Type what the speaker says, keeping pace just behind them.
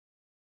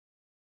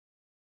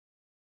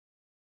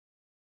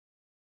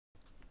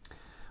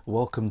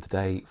Welcome to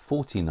day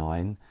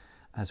 49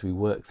 as we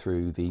work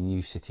through the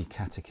new City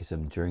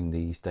Catechism during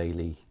these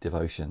daily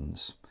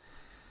devotions.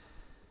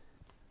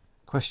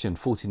 Question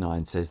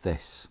 49 says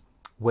this: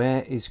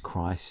 where is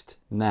Christ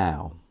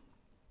now?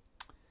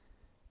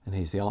 And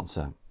here's the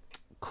answer.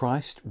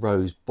 Christ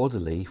rose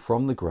bodily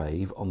from the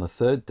grave on the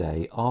third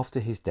day after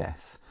his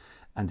death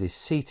and is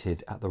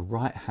seated at the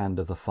right hand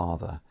of the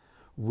Father,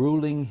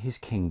 ruling his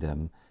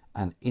kingdom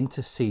and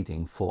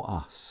interceding for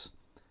us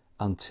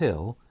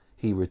until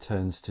he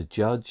returns to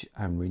judge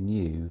and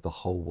renew the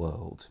whole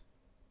world.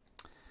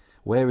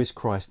 Where is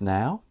Christ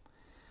now?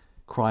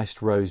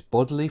 Christ rose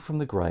bodily from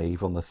the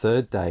grave on the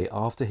third day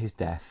after his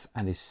death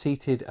and is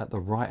seated at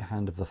the right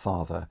hand of the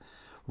Father,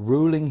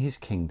 ruling his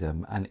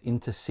kingdom and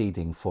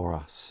interceding for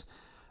us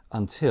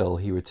until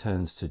he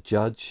returns to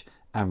judge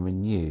and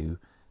renew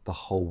the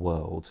whole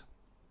world.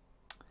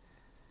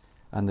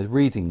 And the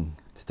reading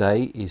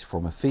today is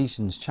from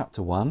Ephesians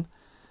chapter 1,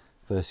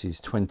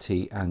 verses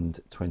 20 and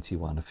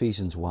 21.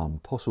 Ephesians 1,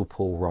 Apostle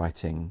Paul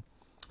writing,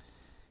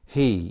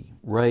 "He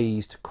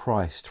raised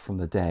Christ from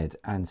the dead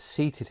and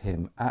seated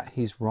him at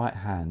his right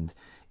hand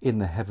in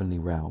the heavenly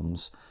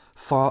realms,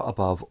 far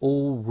above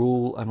all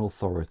rule and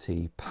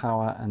authority,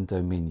 power and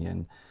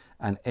dominion,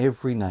 and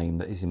every name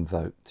that is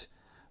invoked,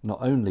 not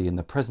only in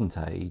the present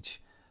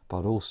age,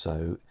 but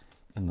also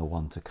in the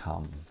one to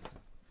come."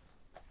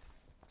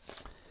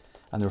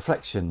 And the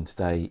reflection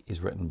today is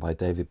written by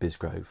David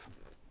Bisgrove.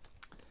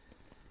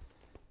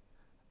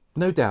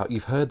 No doubt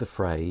you've heard the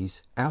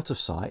phrase, out of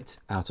sight,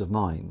 out of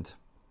mind.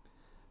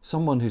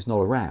 Someone who's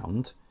not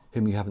around,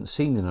 whom you haven't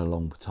seen in a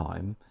long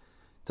time,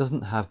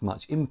 doesn't have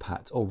much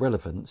impact or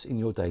relevance in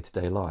your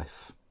day-to-day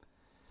life.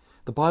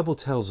 The Bible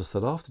tells us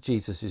that after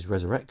Jesus'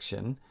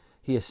 resurrection,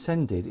 he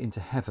ascended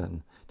into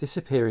heaven,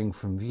 disappearing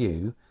from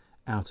view,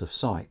 out of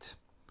sight.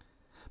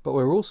 But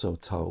we're also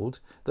told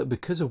that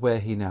because of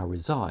where he now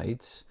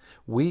resides,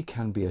 we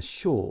can be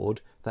assured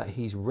that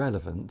he's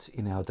relevant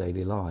in our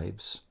daily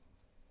lives.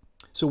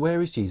 So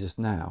where is Jesus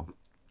now?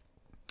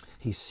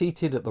 He's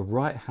seated at the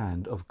right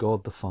hand of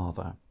God the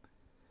Father.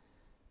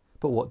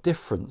 But what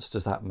difference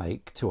does that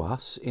make to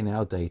us in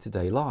our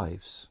day-to-day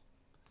lives?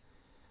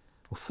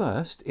 Well,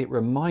 first, it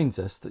reminds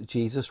us that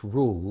Jesus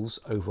rules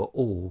over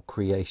all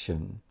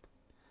creation.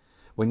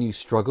 When you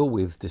struggle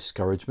with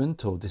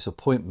discouragement or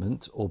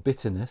disappointment or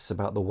bitterness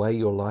about the way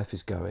your life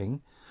is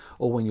going,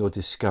 or when you're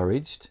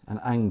discouraged and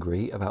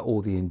angry about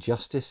all the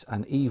injustice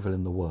and evil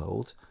in the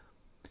world,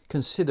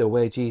 consider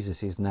where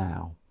Jesus is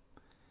now.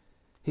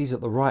 He's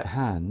at the right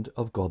hand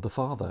of God the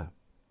Father.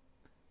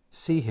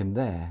 See him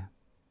there.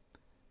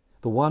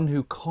 The one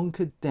who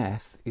conquered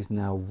death is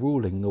now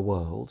ruling the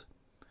world.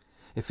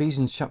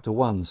 Ephesians chapter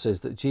 1 says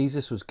that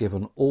Jesus was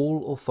given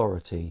all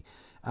authority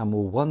and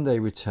will one day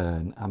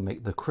return and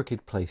make the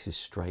crooked places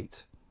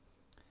straight.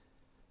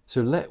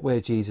 So let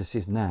where Jesus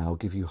is now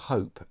give you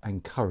hope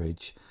and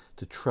courage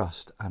to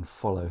trust and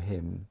follow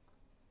him.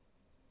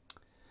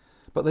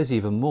 But there's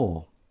even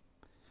more.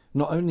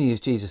 Not only is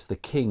Jesus the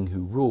King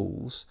who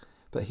rules,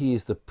 but he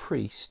is the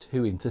priest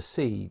who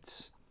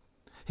intercedes.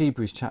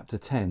 Hebrews chapter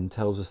 10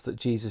 tells us that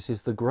Jesus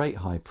is the great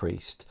high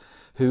priest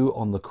who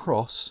on the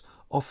cross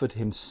offered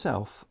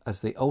himself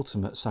as the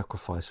ultimate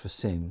sacrifice for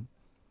sin.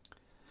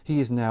 He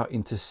is now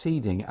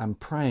interceding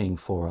and praying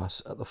for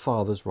us at the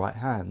Father's right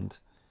hand.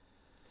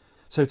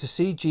 So to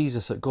see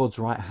Jesus at God's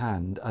right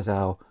hand as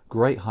our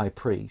great high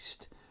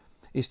priest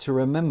is to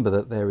remember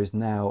that there is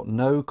now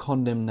no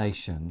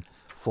condemnation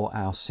for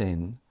our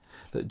sin,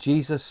 that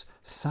Jesus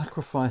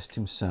sacrificed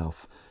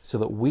himself so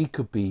that we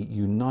could be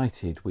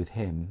united with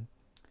him.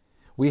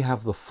 We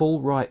have the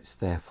full rights,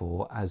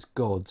 therefore, as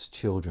God's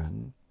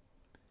children.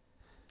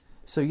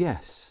 So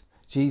yes,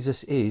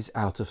 Jesus is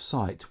out of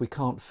sight. We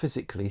can't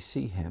physically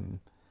see him,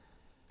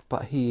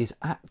 but he is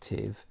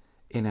active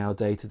in our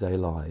day-to-day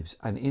lives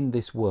and in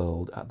this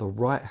world at the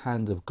right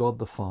hand of God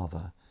the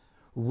Father,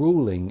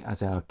 ruling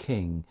as our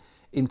King,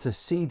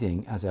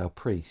 interceding as our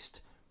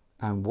priest,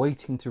 and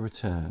waiting to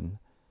return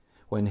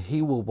when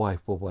he will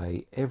wipe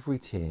away every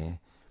tear,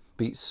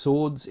 beat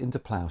swords into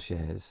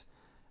plowshares,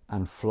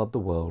 and flood the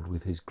world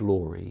with his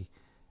glory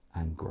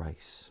and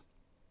grace.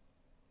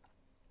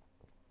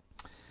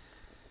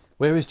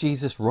 Where is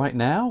Jesus right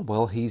now?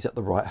 Well, he's at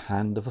the right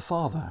hand of the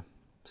Father,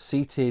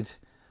 seated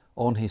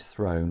on his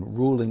throne,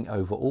 ruling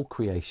over all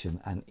creation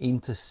and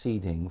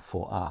interceding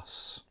for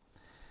us.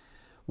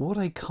 What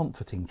a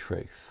comforting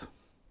truth.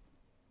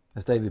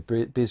 As David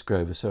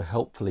Bisgrove has so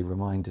helpfully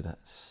reminded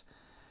us,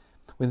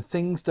 when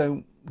things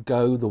don't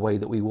go the way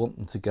that we want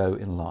them to go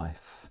in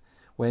life,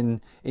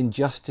 when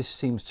injustice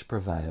seems to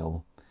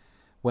prevail,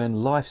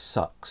 when life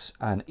sucks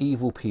and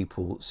evil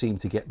people seem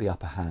to get the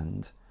upper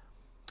hand,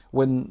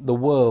 when the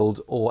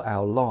world or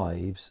our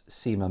lives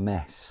seem a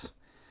mess,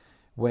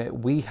 where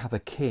we have a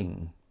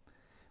king,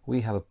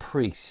 we have a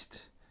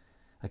priest,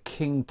 a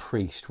king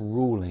priest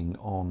ruling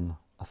on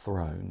a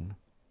throne.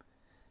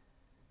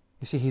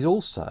 You see, he's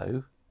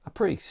also a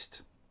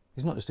priest.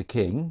 He's not just a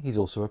king, he's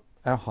also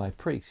our high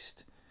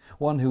priest,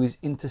 one who is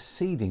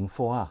interceding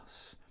for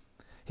us.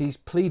 He's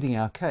pleading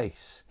our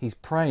case. He's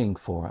praying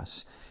for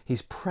us.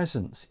 His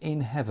presence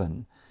in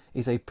heaven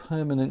is a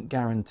permanent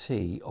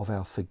guarantee of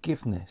our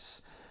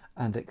forgiveness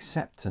and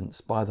acceptance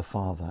by the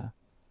Father.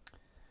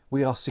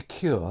 We are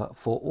secure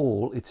for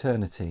all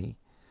eternity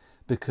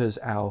because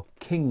our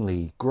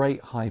kingly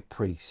great high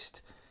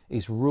priest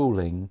is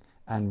ruling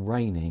and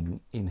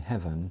reigning in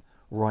heaven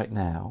right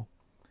now.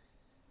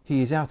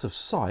 He is out of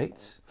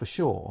sight for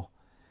sure,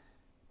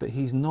 but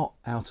he's not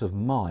out of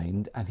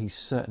mind, and he's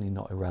certainly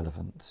not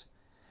irrelevant.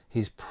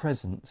 His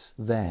presence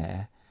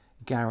there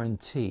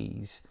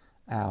guarantees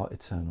our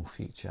eternal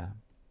future.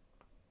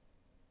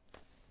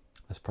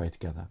 Let's pray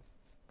together.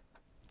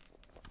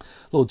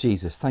 Lord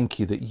Jesus, thank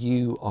you that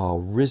you are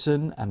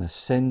risen and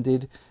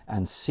ascended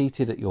and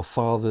seated at your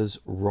Father's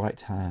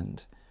right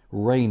hand,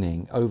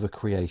 reigning over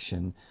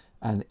creation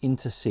and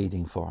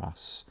interceding for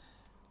us.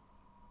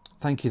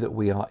 Thank you that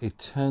we are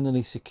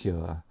eternally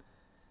secure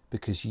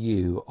because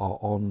you are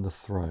on the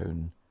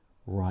throne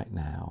right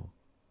now.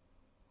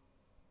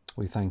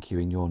 We thank you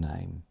in your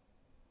name.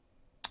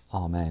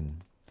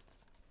 Amen.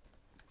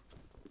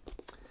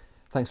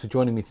 Thanks for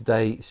joining me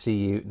today. See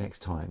you next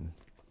time.